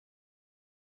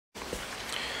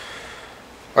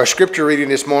Our scripture reading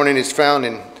this morning is found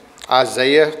in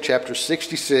Isaiah chapter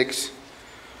 66,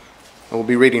 and we'll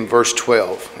be reading verse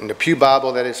 12. In the Pew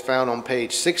Bible, that is found on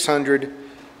page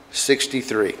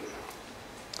 663.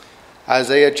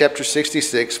 Isaiah chapter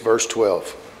 66, verse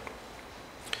 12.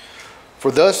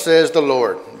 For thus says the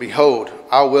Lord, Behold,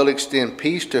 I will extend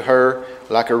peace to her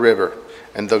like a river,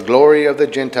 and the glory of the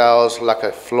Gentiles like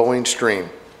a flowing stream.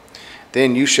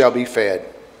 Then you shall be fed.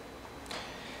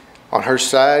 On her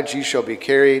sides you shall be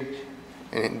carried,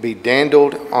 and be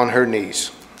dandled on her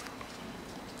knees.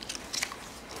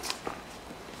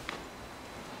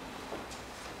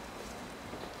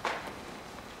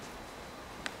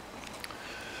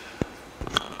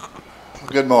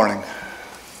 Good morning.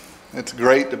 It's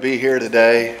great to be here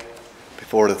today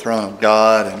before the throne of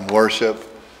God and worship,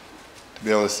 to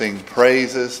be able to sing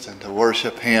praises and to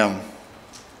worship Him.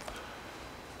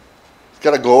 It's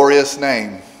got a glorious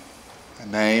name. A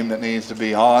name that needs to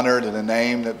be honored and a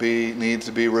name that needs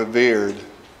to be revered.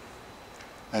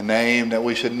 A name that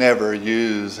we should never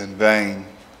use in vain.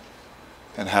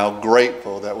 And how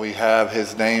grateful that we have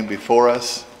His name before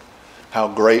us. How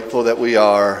grateful that we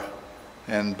are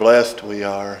and blessed we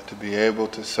are to be able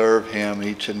to serve Him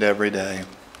each and every day.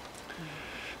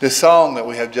 This song that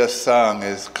we have just sung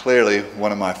is clearly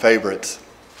one of my favorites.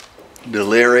 The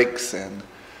lyrics and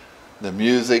the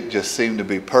music just seemed to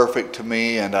be perfect to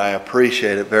me, and I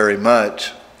appreciate it very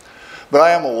much. But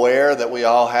I am aware that we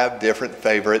all have different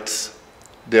favorites.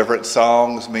 Different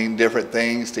songs mean different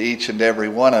things to each and every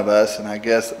one of us, and I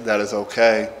guess that is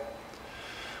okay.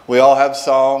 We all have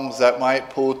songs that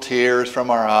might pull tears from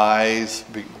our eyes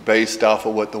based off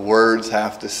of what the words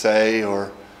have to say,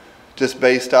 or just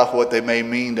based off of what they may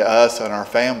mean to us and our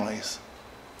families.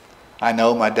 I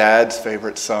know my dad's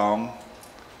favorite song.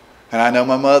 And I know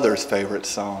my mother's favorite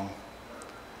song.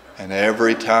 And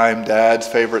every time Dad's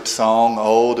favorite song,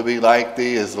 Oh, to Be Like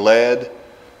Thee, is led,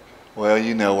 well,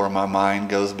 you know where my mind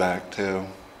goes back to.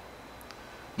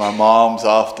 My mom's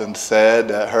often said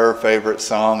that her favorite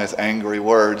song is Angry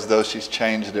Words, though she's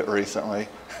changed it recently.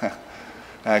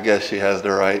 I guess she has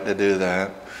the right to do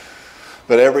that.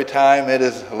 But every time it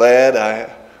is led,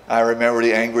 I remember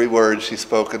the angry words she's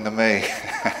spoken to me.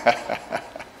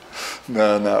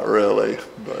 No, not really,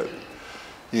 but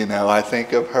you know, I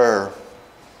think of her.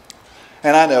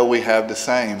 And I know we have the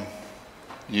same.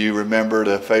 You remember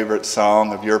the favorite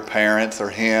song of your parents or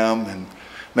hymn, and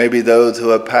maybe those who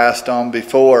have passed on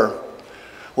before.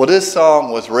 Well, this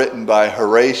song was written by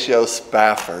Horatio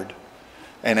Spafford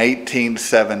in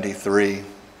 1873.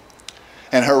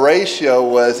 And Horatio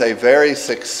was a very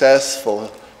successful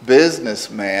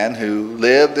businessman who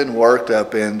lived and worked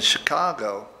up in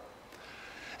Chicago.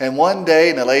 And one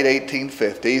day in the late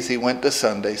 1850s, he went to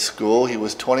Sunday school. He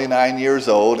was 29 years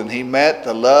old, and he met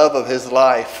the love of his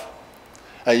life,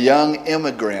 a young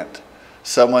immigrant,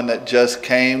 someone that just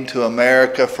came to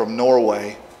America from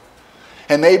Norway.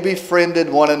 And they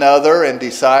befriended one another and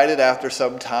decided after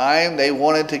some time they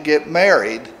wanted to get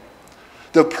married.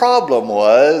 The problem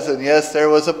was, and yes, there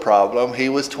was a problem, he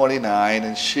was 29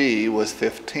 and she was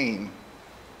 15.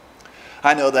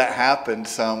 I know that happened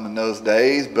some in those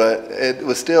days, but it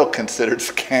was still considered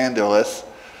scandalous.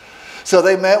 So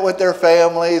they met with their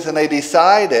families and they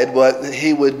decided what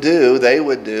they would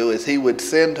do is he would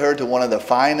send her to one of the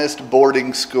finest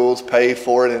boarding schools, pay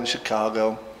for it in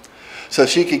Chicago, so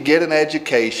she could get an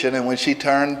education, and when she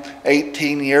turned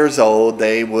 18 years old,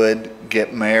 they would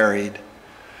get married.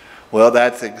 Well,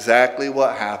 that's exactly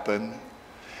what happened.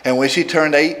 And when she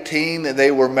turned 18, they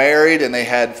were married and they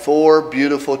had 4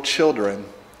 beautiful children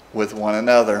with one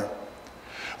another.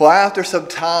 Well, after some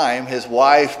time, his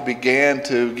wife began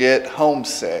to get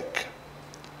homesick.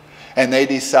 And they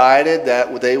decided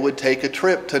that they would take a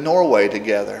trip to Norway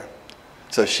together,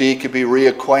 so she could be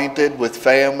reacquainted with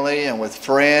family and with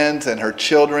friends, and her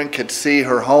children could see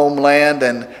her homeland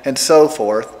and so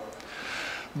forth.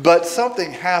 But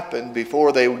something happened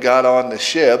before they got on the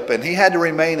ship, and he had to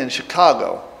remain in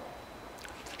Chicago.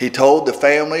 He told the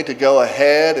family to go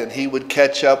ahead and he would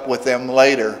catch up with them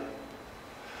later.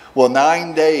 Well,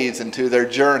 9 days into their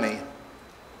journey,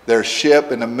 their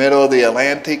ship in the middle of the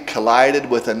Atlantic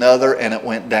collided with another and it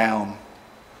went down.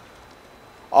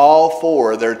 All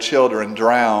 4 of their children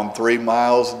drowned 3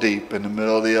 miles deep in the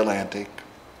middle of the Atlantic.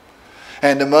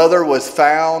 And the mother was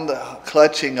found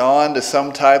clutching on to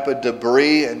some type of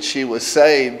debris, and she was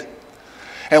saved.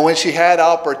 And when she had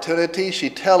opportunity, she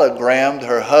telegrammed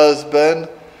her husband,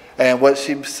 and what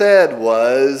she said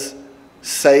was,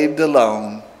 "Saved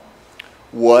alone,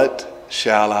 what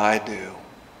shall I do?"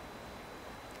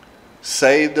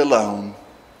 Saved alone,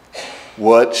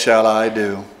 what shall I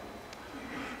do?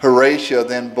 Horatio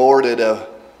then boarded a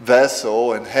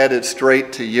vessel and headed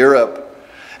straight to Europe.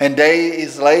 And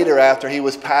days later, after he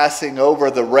was passing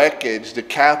over the wreckage, the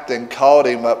captain called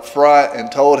him up front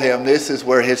and told him this is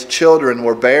where his children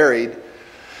were buried.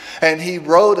 And he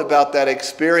wrote about that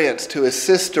experience to his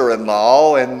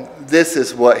sister-in-law, and this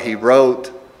is what he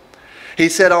wrote. He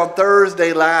said, "On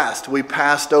Thursday last, we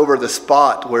passed over the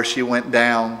spot where she went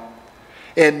down,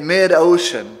 in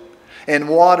mid-ocean, in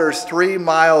waters 3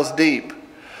 miles deep.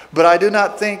 But I do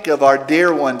not think of our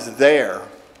dear ones there.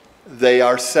 They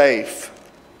are safe,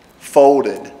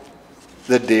 folded,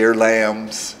 the dear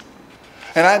lambs."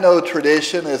 And I know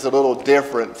tradition is a little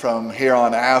different from here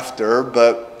on after,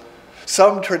 but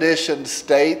some traditions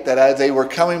state that as they were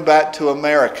coming back to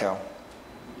America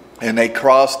and they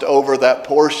crossed over that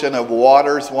portion of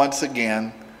waters once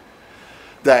again,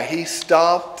 that he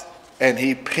stopped and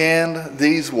he penned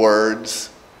these words,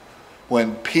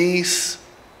 "When peace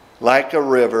like a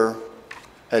river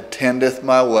attendeth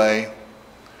my way,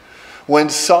 when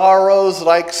sorrows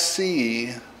like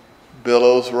sea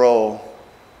billows roll,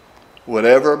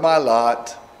 whatever my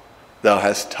lot, thou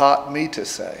hast taught me to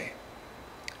say,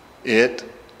 it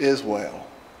is well.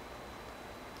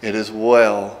 It is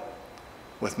well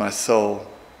with my soul."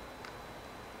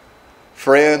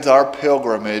 Friends, our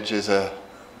pilgrimage is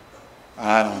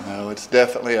it's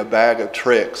definitely a bag of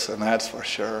tricks, and that's for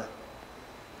sure.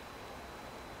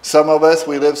 Some of us,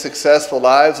 we live successful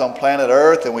lives on planet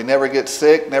Earth and we never get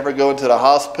sick, never go into the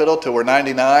hospital till we're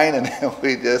 99, and then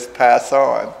we just pass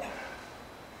on.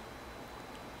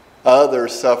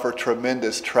 Others suffer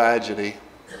tremendous tragedy.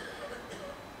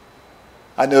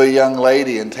 I knew a young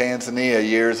lady in Tanzania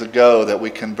years ago that we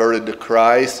converted to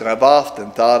Christ, and I've often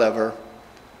thought of her.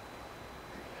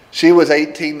 She was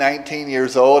 18, 19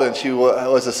 years old, and she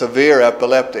was a severe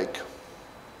epileptic.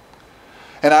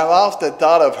 And I've often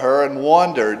thought of her and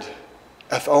wondered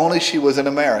if only she was in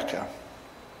America.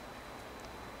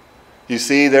 You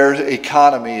see, their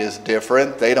economy is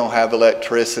different. They don't have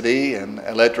electricity and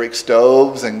electric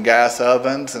stoves and gas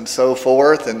ovens and so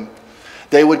forth, and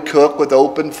they would cook with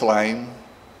open flame.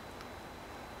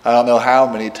 I don't know how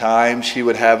many times she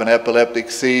would have an epileptic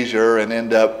seizure and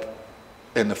end up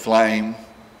in the flame.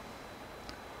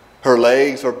 Her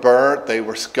legs were burnt. They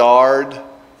were scarred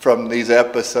from these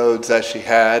episodes that she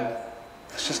had.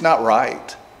 It's just not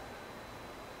right.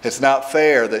 It's not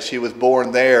fair that she was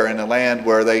born there in a land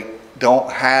where they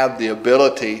don't have the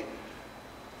ability,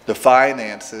 the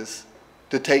finances,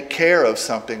 to take care of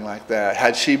something like that.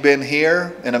 Had she been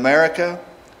here in America,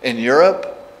 in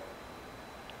Europe?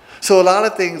 So a lot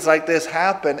of things like this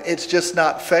happen. It's just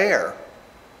not fair.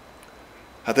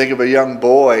 I think of a young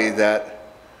boy that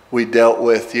we dealt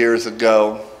with years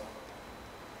ago.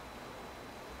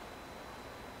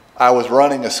 I was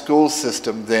running a school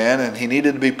system then, and he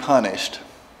needed to be punished.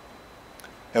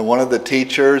 And one of the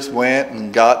teachers went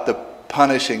and got the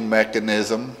punishing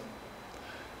mechanism.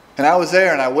 And I was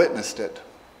there and I witnessed it.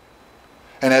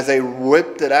 And as they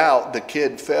whipped it out, the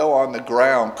kid fell on the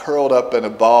ground, curled up in a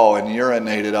ball, and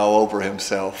urinated all over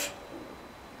himself.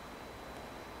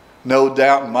 No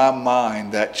doubt in my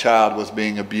mind that child was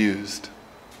being abused.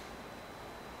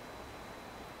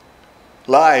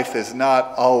 Life is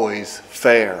not always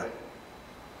fair.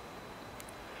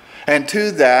 And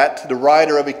to that, the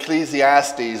writer of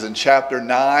Ecclesiastes in chapter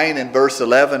 9 and verse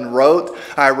 11 wrote,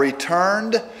 "I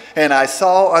returned and I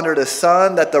saw under the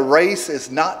sun that the race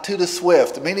is not to the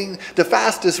swift," meaning the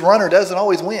fastest runner doesn't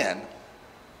always win.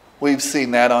 We've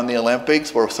seen that on the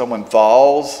Olympics where someone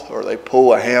falls or they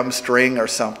pull a hamstring or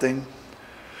something.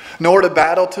 "Nor the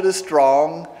battle to the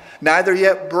strong, neither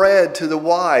yet bread to the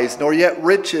wise, nor yet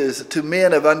riches to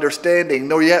men of understanding,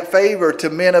 nor yet favor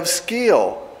to men of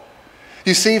skill."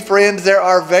 You see, friends, there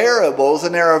are variables,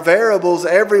 and there are variables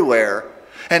everywhere.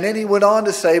 And then he went on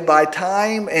to say, by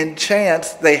time and chance,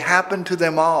 they happen to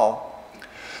them all.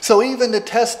 So even the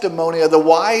testimony of the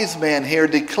wise man here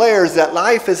declares that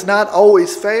life is not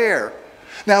always fair.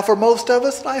 Now, for most of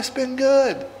us, life's been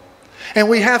good. And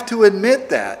we have to admit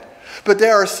that. But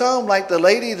there are some, like the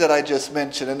lady that I just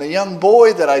mentioned and the young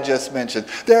boy that I just mentioned.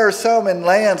 There are some in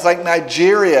lands like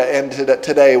Nigeria and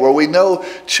today where we know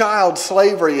child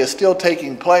slavery is still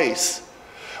taking place,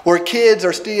 where kids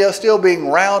are still being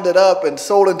rounded up and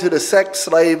sold into the sex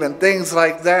slave and things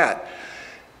like that.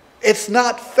 It's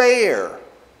not fair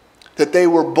that they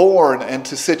were born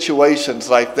into situations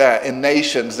like that in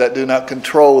nations that do not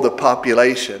control the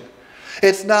population.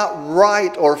 It's not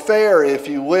right or fair, if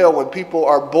you will, when people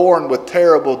are born with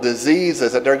terrible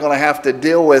diseases that they're going to have to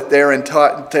deal with their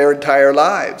entire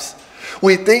lives.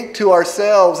 We think to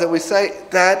ourselves and we say,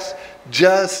 that's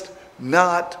just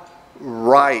not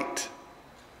right.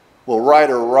 Well, right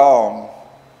or wrong,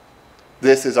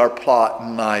 This is our plot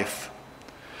in life.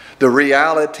 The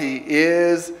reality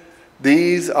is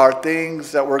these are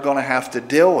things that we're going to have to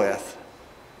deal with.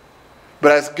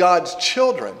 But as God's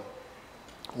children,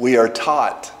 we are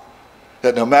taught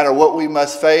that no matter what we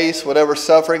must face, whatever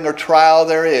suffering or trial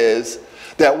there is,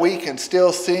 that we can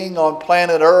still sing on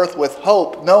planet Earth with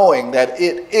hope, knowing that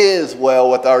it is well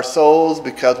with our souls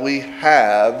because we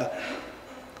have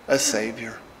a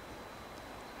Savior.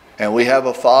 And we have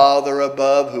a Father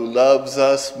above who loves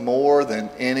us more than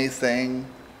anything.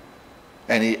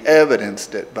 And He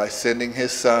evidenced it by sending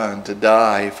His Son to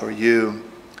die for you.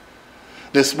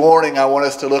 This morning I want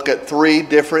us to look at 3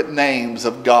 different names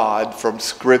of God from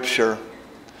Scripture.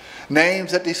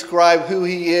 Names that describe who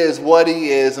He is, and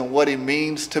what He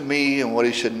means to me and what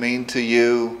He should mean to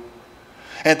you.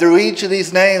 And through each of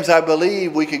these names, I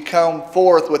believe we can come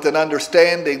forth with an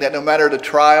understanding that no matter the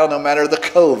trial, no matter the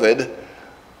COVID,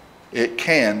 it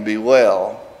can be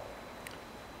well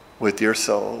with your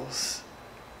souls.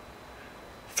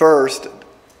 First,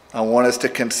 I want us to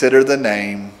consider the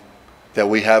name that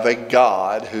we have a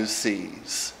God who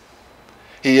sees.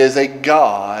 He is a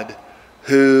God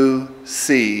who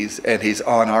sees, and He's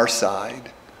on our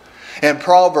side. In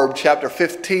Proverbs chapter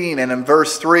 15 and in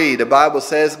verse 3, the Bible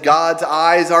says God's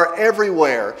eyes are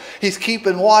everywhere. He's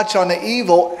keeping watch on the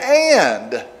evil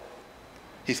and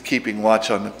He's keeping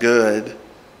watch on the good.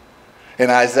 In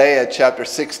Isaiah chapter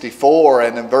 64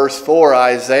 and in verse 4,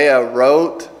 Isaiah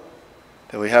wrote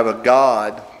that we have a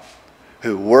God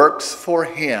who works for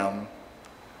Him,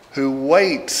 who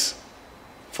waits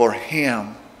for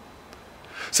Him.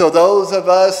 So those of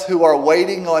us who are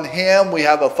waiting on Him, we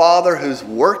have a Father who's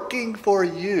working for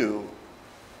you.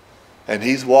 And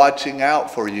He's watching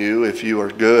out for you if you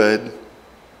are good.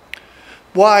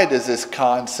 Why does this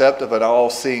concept of an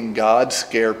all-seeing God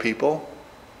scare people?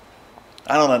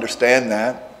 I don't understand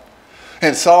that.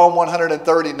 In Psalm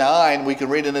 139, we can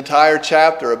read an entire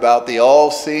chapter about the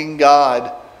all-seeing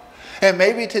God. And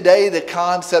maybe today the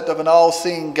concept of an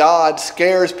all-seeing God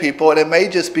scares people, and it may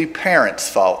just be parents'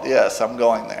 fault. Yes, I'm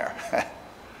going there.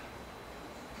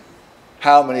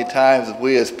 How many times have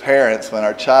we as parents, when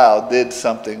our child did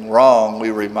something wrong,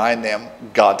 we remind them,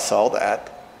 God saw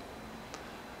that.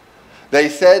 They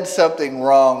said something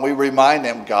wrong, we remind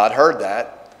them, God heard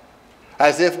that.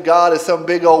 As if God is some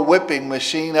big old whipping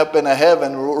machine up in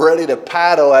heaven ready to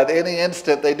paddle at any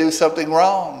instant they do something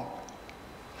wrong.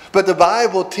 But the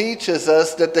Bible teaches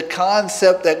us that the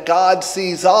concept that God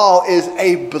sees all is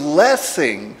a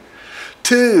blessing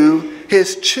to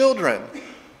His children.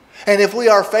 And if we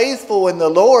are faithful in the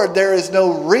Lord, there is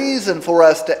no reason for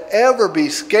us to ever be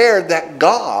scared that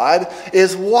God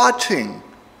is watching.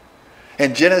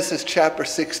 In Genesis chapter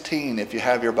 16, if you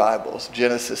have your Bibles,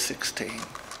 Genesis 16.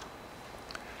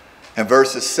 And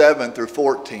verses 7 through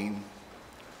 14.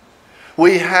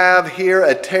 We have here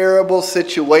a terrible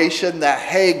situation that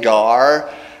Hagar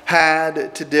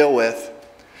had to deal with.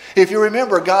 If you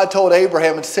remember, God told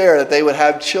Abraham and Sarah that they would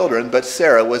have children, but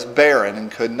Sarah was barren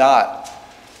and could not.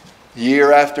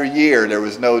 Year after year, there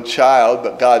was no child,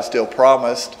 but God still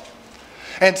promised.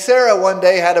 And Sarah one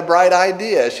day had a bright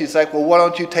idea. She's like, well, why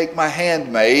don't you take my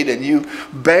handmaid and you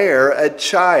bear a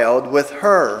child with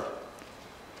her?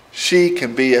 She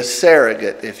can be a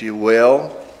surrogate, if you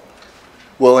will.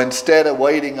 Well, instead of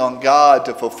waiting on God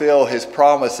to fulfill His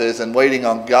promises and waiting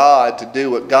on God to do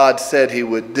what God said He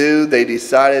would do, they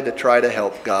decided to try to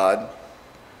help God.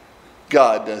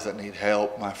 God doesn't need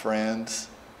help, my friends.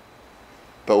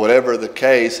 But whatever the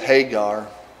case, Hagar,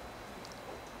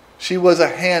 she was a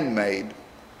handmaid.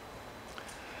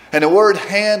 And the word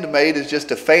handmaid is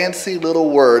just a fancy little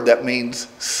word that means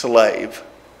slave.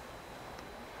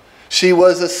 She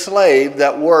was a slave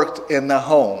that worked in the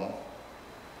home.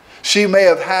 She may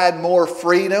have had more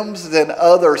freedoms than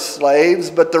other slaves,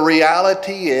 but the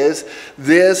reality is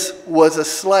this was a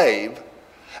slave.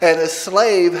 And a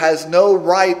slave has no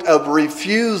right of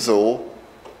refusal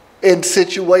in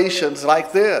situations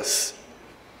like this.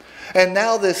 And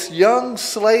now this young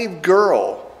slave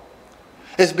girl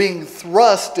is being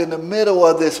thrust in the middle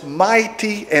of this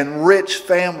mighty and rich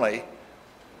family.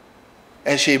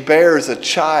 And she bears a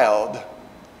child.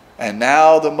 And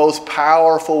now the most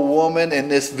powerful woman in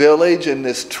this village, in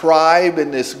this tribe,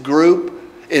 in this group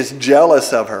is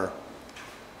jealous of her.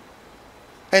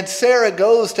 And Sarah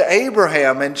goes to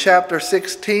Abraham in chapter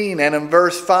 16 and in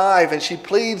verse 5, and she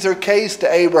pleads her case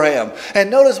to Abraham. And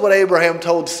notice what Abraham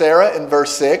told Sarah in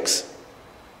verse 6.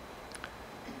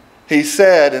 He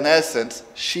said, in essence,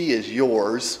 she is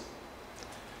yours.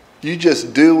 You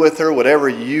just do with her whatever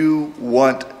you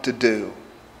want to do.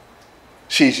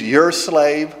 She's your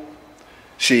slave.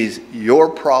 She's your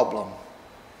problem.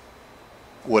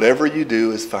 whatever you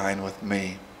do is fine with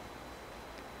me.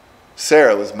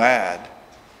 Sarah was mad.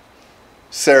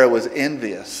 Sarah was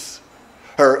envious.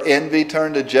 Her envy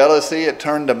turned to jealousy, it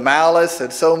turned to malice,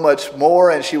 and so much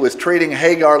more, and she was treating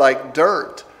Hagar like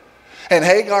dirt. And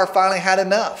Hagar finally had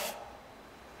enough.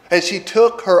 And she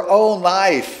took her own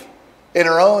life in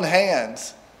her own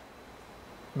hands.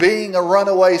 Being a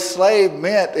runaway slave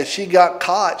meant if she got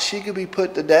caught, she could be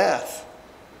put to death.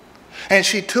 And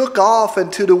she took off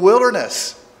into the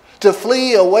wilderness to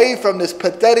flee away from this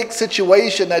pathetic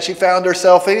situation that she found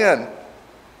herself in.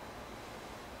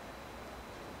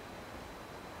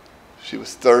 She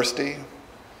was thirsty.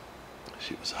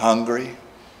 She was hungry.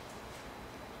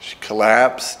 She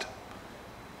collapsed.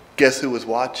 Guess who was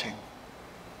watching?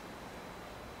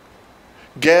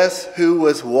 Guess who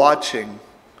was watching?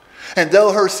 And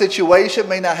though her situation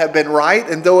may not have been right,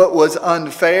 and though it was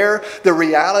unfair, the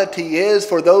reality is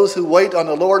for those who wait on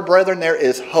the Lord, brethren, there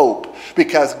is hope,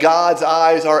 because God's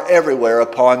eyes are everywhere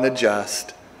upon the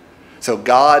just. So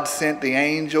God sent the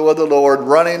angel of the Lord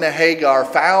running to Hagar,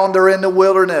 found her in the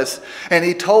wilderness, and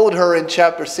he told her in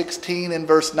chapter 16 and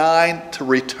verse 9 to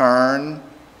return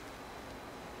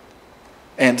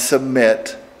and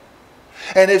submit.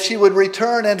 And if she would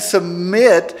return and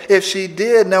submit, if she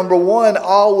did, number one,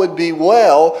 all would be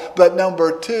well. But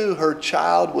number two, her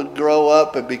child would grow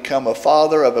up and become a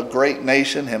father of a great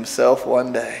nation himself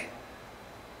one day.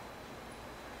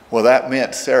 Well, that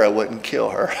meant Sarah wouldn't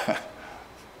kill her.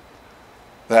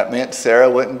 That meant Sarah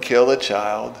wouldn't kill the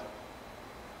child.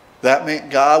 That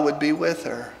meant God would be with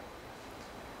her.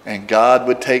 And God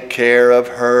would take care of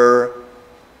her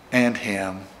and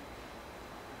him.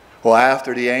 Well,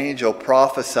 after the angel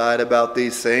prophesied about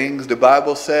these things, the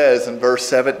Bible says in verse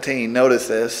 17, notice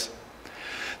this.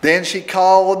 Then she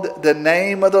called the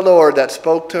name of the Lord that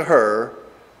spoke to her,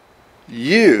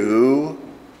 "You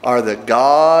are the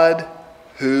God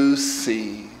who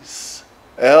sees."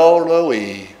 El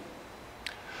Roi.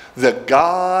 The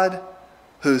God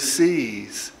who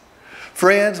sees.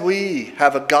 Friends, we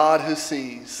have a God who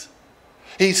sees.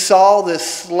 He saw this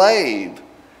slave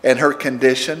and her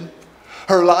condition.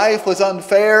 Her life was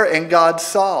unfair and God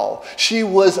saw. She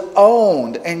was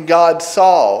owned and God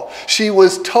saw. She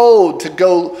was told to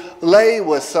go lay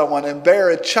with someone and bear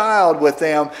a child with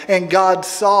them and God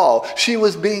saw. She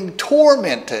was being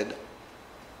tormented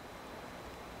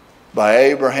by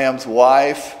Abraham's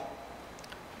wife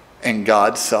and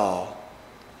God saw.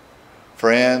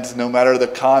 Friends, no matter the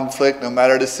conflict, no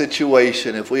matter the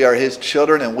situation, if we are his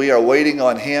children and we are waiting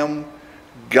on him,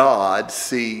 God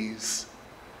sees.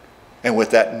 And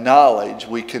with that knowledge,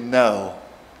 we can know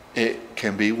it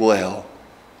can be well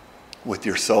with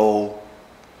your soul.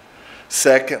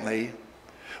 Secondly,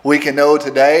 we can know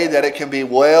today that it can be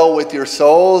well with your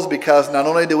souls because not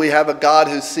only do we have a God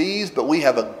who sees, but we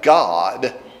have a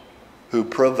God who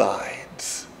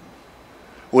provides.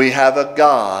 We have a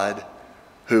God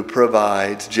who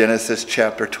provides. Genesis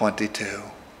chapter 22.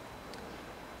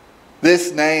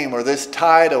 This name or this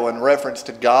title in reference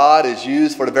to God is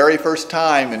used for the very first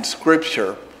time in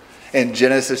Scripture in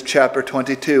Genesis chapter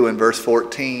 22 and verse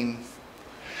 14.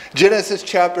 Genesis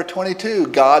chapter 22,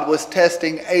 God was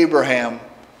testing Abraham.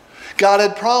 God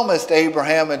had promised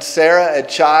Abraham and Sarah a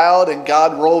child, and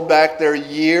God rolled back their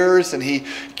years and he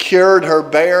cured her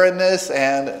barrenness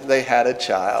and they had a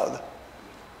child.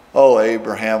 Oh,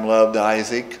 Abraham loved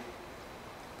Isaac.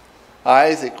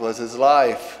 Isaac was his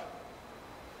life.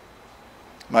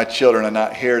 My children are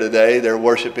not here today. They're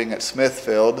worshiping at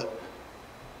Smithfield.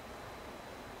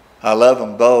 I love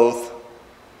them both.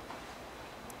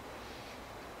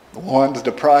 One's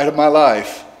the pride of my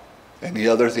life, and the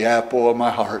other's the apple of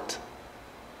my heart.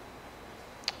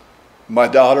 My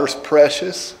daughter's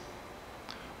precious.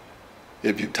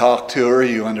 If you talk to her,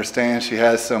 you understand she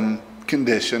has some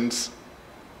conditions.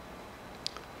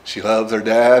 She loves her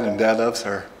dad, and dad loves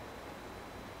her.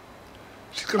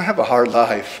 She's going to have a hard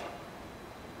life.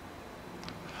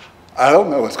 I don't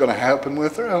know what's going to happen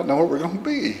with her. I don't know where we're going to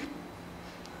be.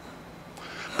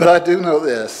 But I do know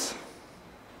this.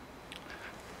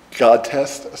 God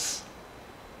tests us.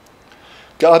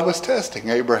 God was testing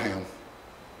Abraham.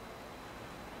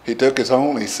 He took his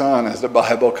only son, as the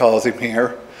Bible calls him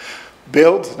here,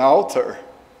 builds an altar,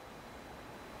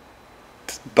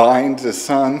 binds his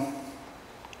son,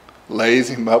 lays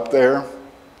him up there,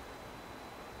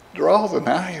 draws a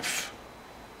knife.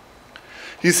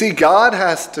 You see, God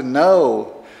has to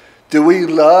know, do we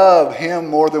love him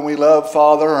more than we love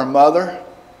father or mother?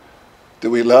 Do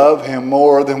we love him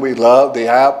more than we love the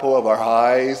apple of our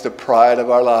eyes, the pride of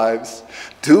our lives?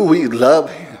 Do we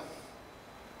love him?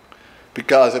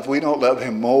 Because if we don't love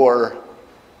him more,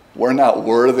 we're not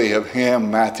worthy of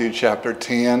him, Matthew chapter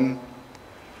 10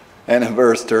 and in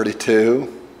verse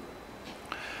 32.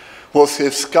 Well,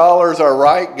 if scholars are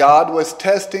right, God was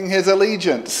testing his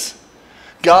allegiance.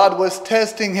 God was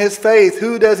testing his faith.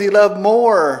 Who does he love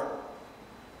more?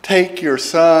 Take your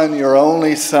son, your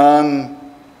only son,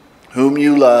 whom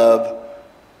you love,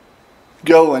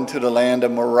 go into the land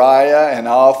of Moriah and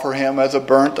offer him as a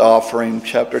burnt offering,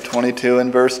 chapter 22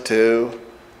 and verse 2.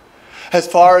 As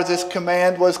far as this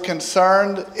command was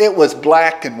concerned, it was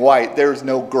black and white. There's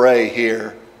no gray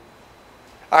here.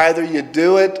 Either you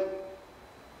do it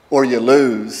or you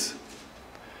lose.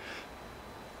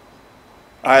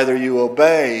 Either you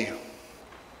obey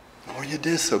or you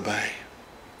disobey.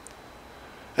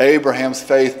 Abraham's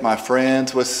faith, my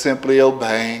friends, was simply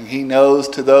obeying. He knows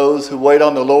to those who wait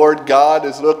on the Lord, God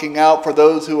is looking out for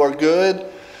those who are good.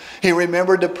 He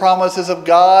remembered the promises of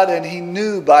God, and he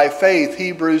knew by faith,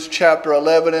 Hebrews chapter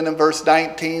 11 and in verse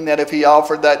 19, that if he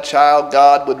offered that child,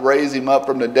 God would raise him up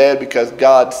from the dead, because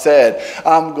God said,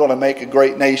 I'm going to make a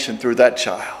great nation through that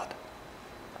child.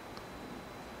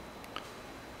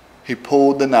 He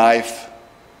pulled the knife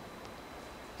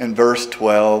in verse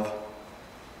 12.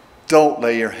 Don't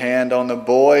lay your hand on the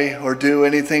boy or do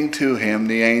anything to him,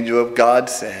 the angel of God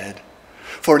said.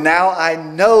 For now I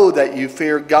know that you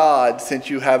fear God, since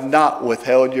you have not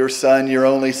withheld your son, your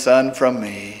only son, from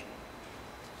me.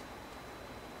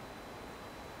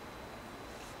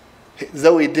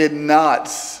 Though he did not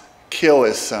kill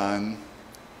his son,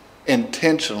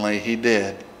 intentionally he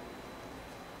did.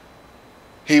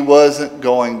 He wasn't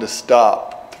going to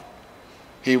stop.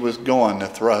 He was going to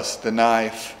thrust the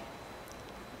knife.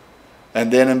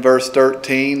 And then in verse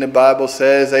 13, the Bible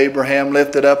says, Abraham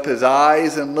lifted up his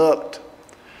eyes and looked,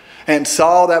 and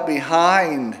saw that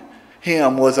behind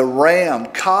him was a ram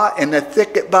caught in the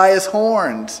thicket by his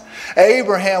horns.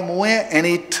 Abraham went and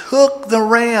he took the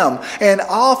ram and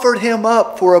offered him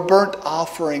up for a burnt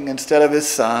offering instead of his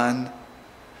son.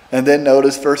 And then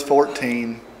notice verse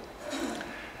 14.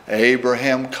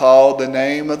 Abraham called the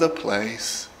name of the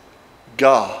place,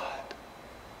 God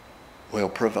will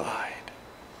provide.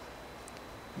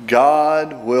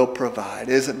 God will provide.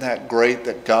 Isn't that great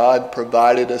that God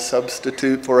provided a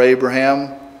substitute for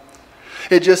Abraham?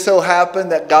 It just so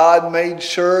happened that God made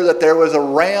sure that there was a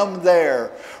ram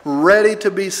there, ready to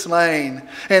be slain.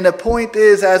 And the point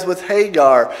is, as with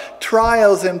Hagar,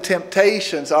 trials and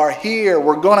temptations are here.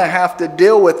 We're going to have to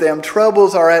deal with them.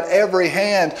 Troubles are at every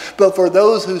hand. But for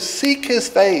those who seek his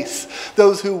face,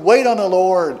 those who wait on the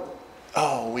Lord,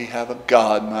 oh, we have a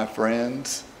God, my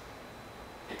friends,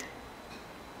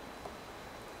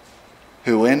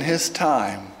 who in his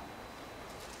time,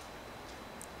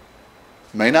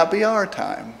 may not be our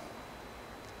time,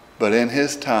 but in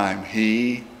his time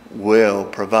he will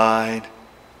provide.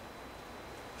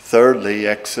 Thirdly,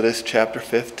 Exodus chapter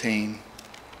 15.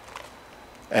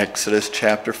 Exodus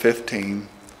chapter 15.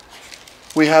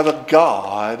 We have a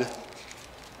God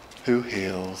who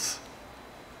heals.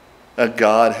 A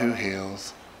God who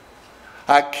heals.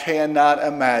 I cannot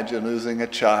imagine losing a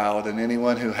child, and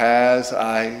anyone who has,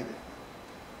 I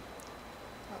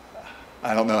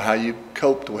don't know how you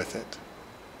coped with it.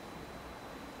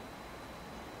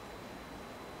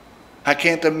 I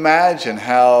can't imagine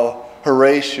how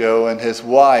Horatio and his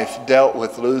wife dealt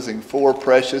with losing 4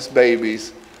 precious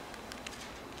babies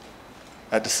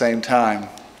at the same time.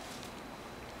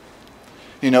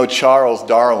 You know, Charles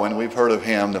Darwin, we've heard of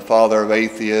him, the father of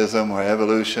atheism or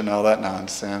evolution, all that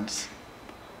nonsense.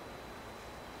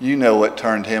 You know what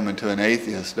turned him into an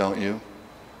atheist, don't you?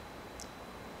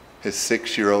 His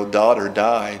 6-year-old daughter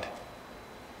died.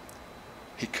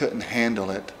 He couldn't handle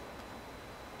it.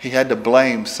 He had to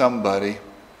blame somebody.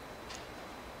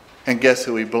 And guess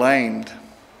who he blamed?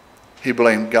 He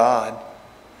blamed God.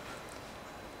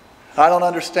 I don't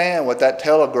understand what that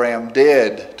telegram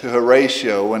did to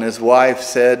Horatio when his wife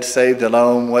said, "Saved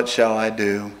alone, what shall I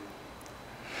do?"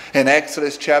 In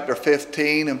Exodus chapter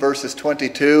 15 and verses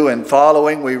 22 and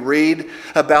following, we read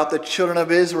about the children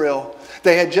of Israel.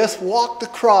 They had just walked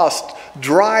across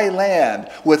dry land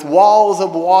with walls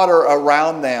of water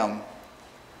around them.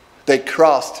 They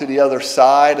crossed to the other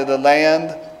side of the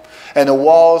land, and the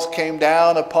walls came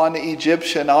down upon the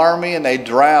Egyptian army, and they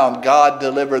drowned. God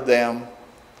delivered them.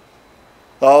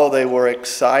 Oh, they were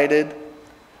excited.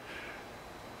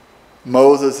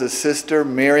 Moses' sister,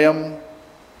 Miriam,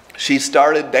 she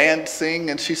started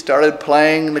dancing and she started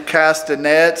playing the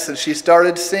castanets and she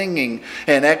started singing.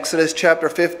 In Exodus chapter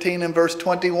 15 and verse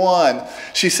 21,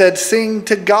 she said, "Sing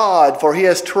to God, for he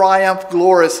has triumphed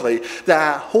gloriously. The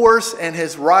horse and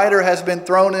his rider has been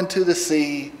thrown into the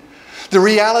sea." The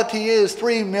reality is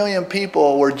 3 million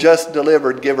people were just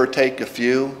delivered, give or take a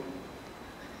few.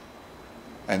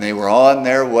 And they were on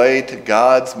their way to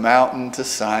God's mountain to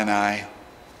Sinai.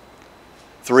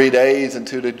 3 days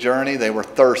into the journey, they were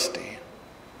thirsty.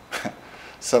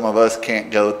 Some of us can't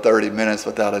go 30 minutes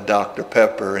without a Dr.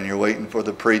 Pepper, and you're waiting for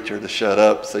the preacher to shut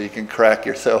up so you can crack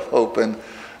yourself open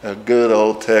a good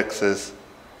old Texas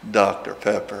Dr.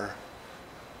 Pepper.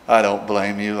 I don't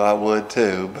blame you, I would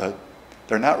too, but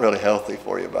they're not really healthy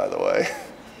for you, by the way.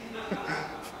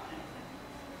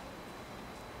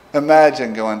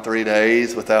 Imagine going 3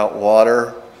 days without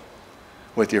water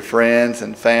with your friends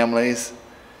and families.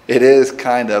 It is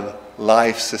kind of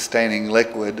life-sustaining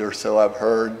liquid, or so I've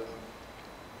heard.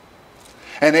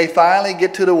 And they finally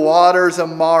get to the waters of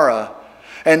Marah.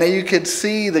 And you could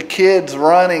see the kids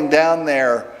running down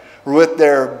there with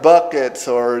their buckets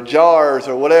or jars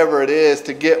or whatever it is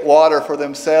to get water for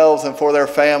themselves and for their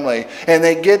family. And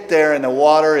they get there and the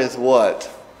water is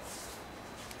what?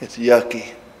 It's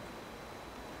yucky.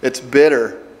 It's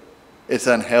bitter. It's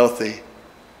unhealthy.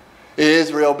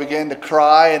 Israel began to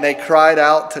cry, and they cried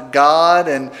out to God,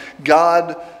 and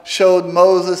God showed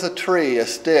Moses a tree, a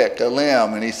stick, a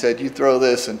limb, and he said, you throw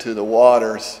this into the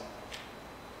waters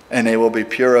and they will be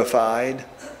purified.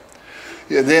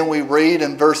 And then we read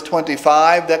in verse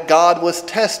 25 that God was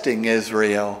testing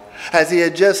Israel as he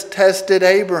had just tested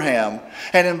Abraham.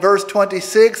 And in verse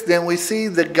 26, then we see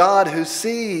the God who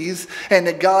sees and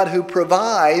the God who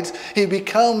provides. He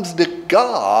becomes the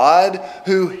God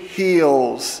who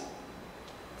heals.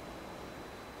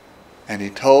 And he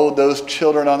told those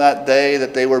children on that day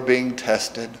that they were being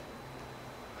tested.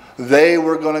 They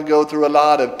were going to go through a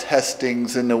lot of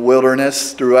testings in the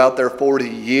wilderness throughout their 40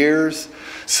 years.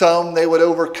 Some they would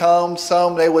overcome,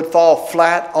 some they would fall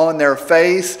flat on their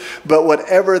face. But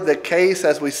whatever the case,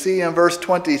 as we see in verse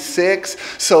 26,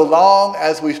 so long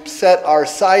as we set our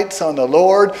sights on the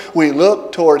Lord, we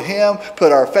look toward him,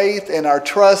 put our faith and our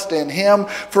trust in him.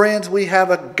 Friends, we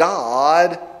have a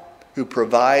God who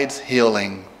provides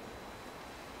healing.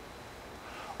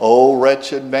 O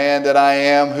wretched man that I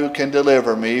am, who can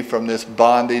deliver me from this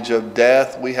bondage of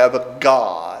death? We have a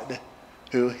God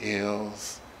who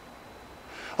heals.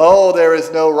 Oh, there is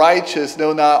no righteous,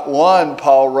 no, not one,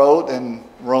 Paul wrote in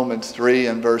Romans 3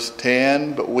 and verse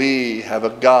 10. But we have a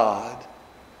God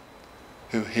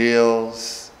who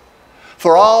heals.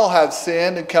 For all have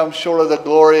sinned and come short of the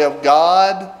glory of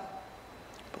God.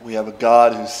 But we have a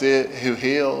God who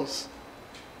heals.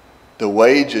 The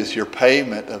wages, your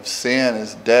payment of sin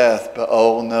is death, but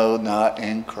oh no, not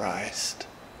in Christ.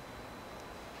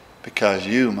 Because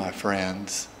you, my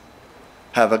friends,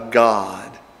 have a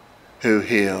God who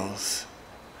heals.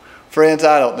 Friends,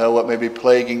 I don't know what may be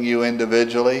plaguing you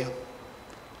individually.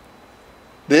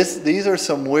 These are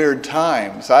some weird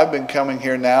times. I've been coming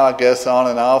here now, I guess, on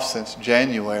and off since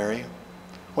January.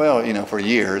 Well, for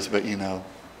years, but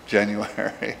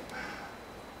January.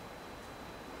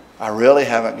 I really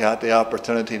haven't got the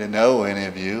opportunity to know any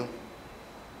of you.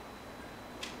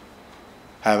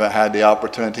 Haven't had the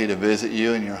opportunity to visit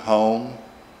you in your home,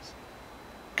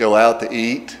 go out to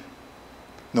eat.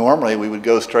 Normally we would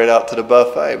go straight out to the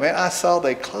buffet. Man, I saw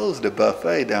they closed a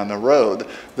buffet down the road.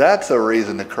 That's a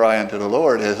reason to cry unto the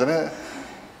Lord, isn't it?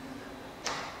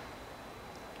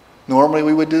 Normally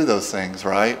we would do those things,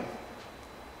 right?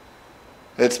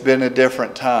 It's been a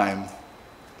different time.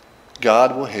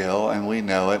 God will heal, and we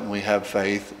know it, and we have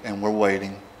faith, and we're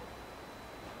waiting.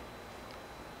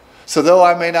 So though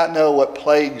I may not know what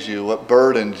plagues you, what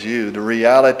burdens you, the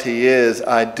reality is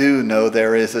I do know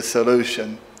there is a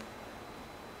solution.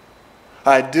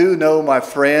 I do know, my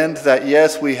friends, that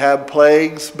yes, we have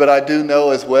plagues, but I do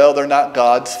know as well they're not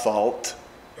God's fault.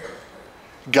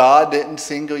 God didn't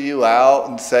single you out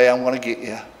and say, I'm going to get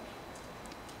you.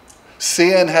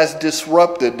 Sin has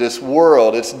disrupted this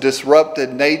world. It's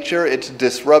disrupted nature. It's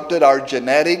disrupted our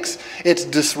genetics. It's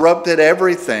disrupted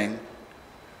everything.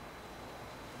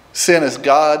 Sin is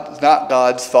not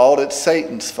God's fault. It's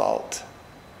Satan's fault.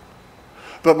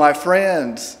 But my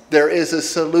friends, there is a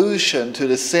solution to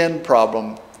the sin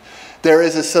problem. There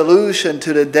is a solution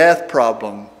to the death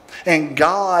problem. And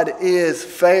God is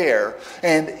fair.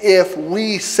 And if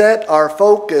we set our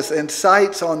focus and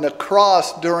sights on the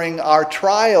cross during our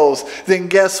trials, then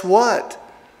guess what?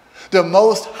 The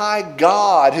Most High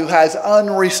God, who has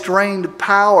unrestrained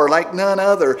power like none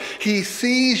other, he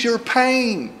sees your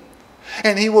pain.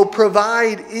 And he will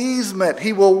provide easement.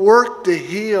 He will work to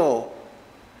heal.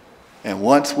 And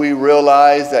once we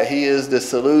realize that he is the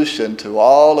solution to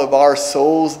all of our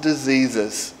soul's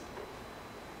diseases,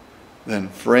 then,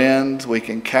 friends, we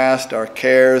can cast our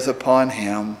cares upon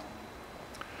him.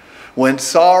 When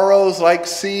sorrows like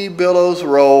sea billows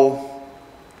roll,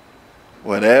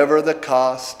 whatever the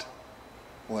cost,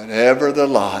 whatever the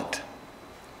lot,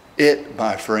 it,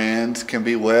 my friends, can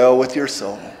be well with your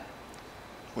soul.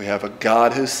 We have a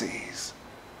God who sees,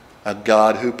 a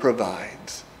God who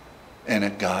provides, and a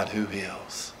God who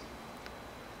heals.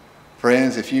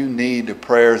 Friends, if you need the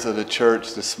prayers of the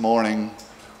church this morning,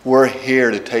 we're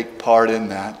here to take part in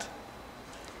that.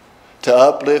 To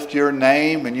uplift your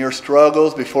name and your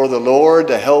struggles before the Lord,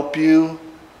 to help you,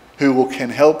 who can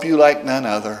help you like none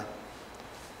other.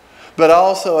 But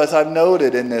also, as I've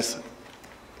noted in this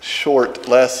short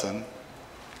lesson,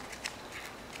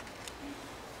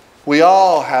 we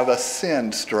all have a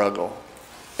sin struggle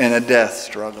and a death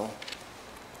struggle.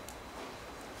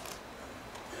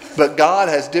 But God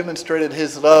has demonstrated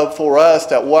his love for us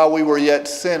that while we were yet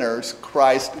sinners,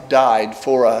 Christ died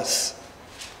for us.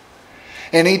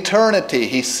 In eternity,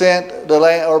 he sent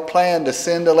planned to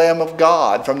send the Lamb of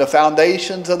God from the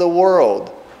foundations of the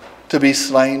world to be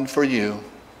slain for you.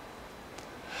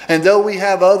 And though we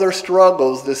have other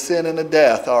struggles, the sin and the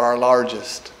death are our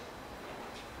largest.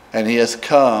 And he has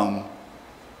come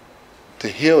to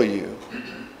heal you,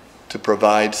 to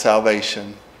provide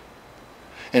salvation.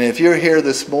 And if you're here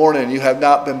this morning and you have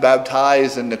not been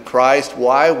baptized into Christ,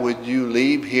 why would you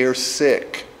leave here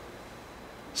sick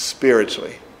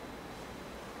spiritually?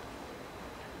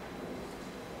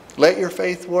 Let your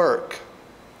faith work.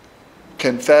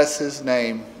 Confess his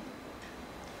name.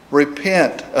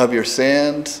 Repent of your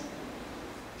sins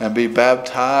and be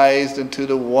baptized into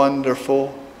the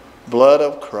wonderful blood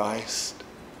of Christ,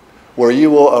 where you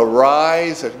will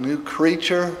arise a new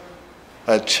creature,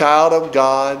 a child of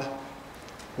God,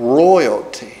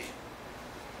 royalty,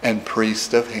 and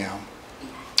priest of him.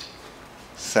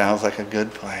 Sounds like a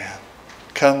good plan.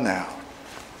 Come now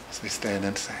as we stand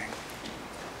and sing.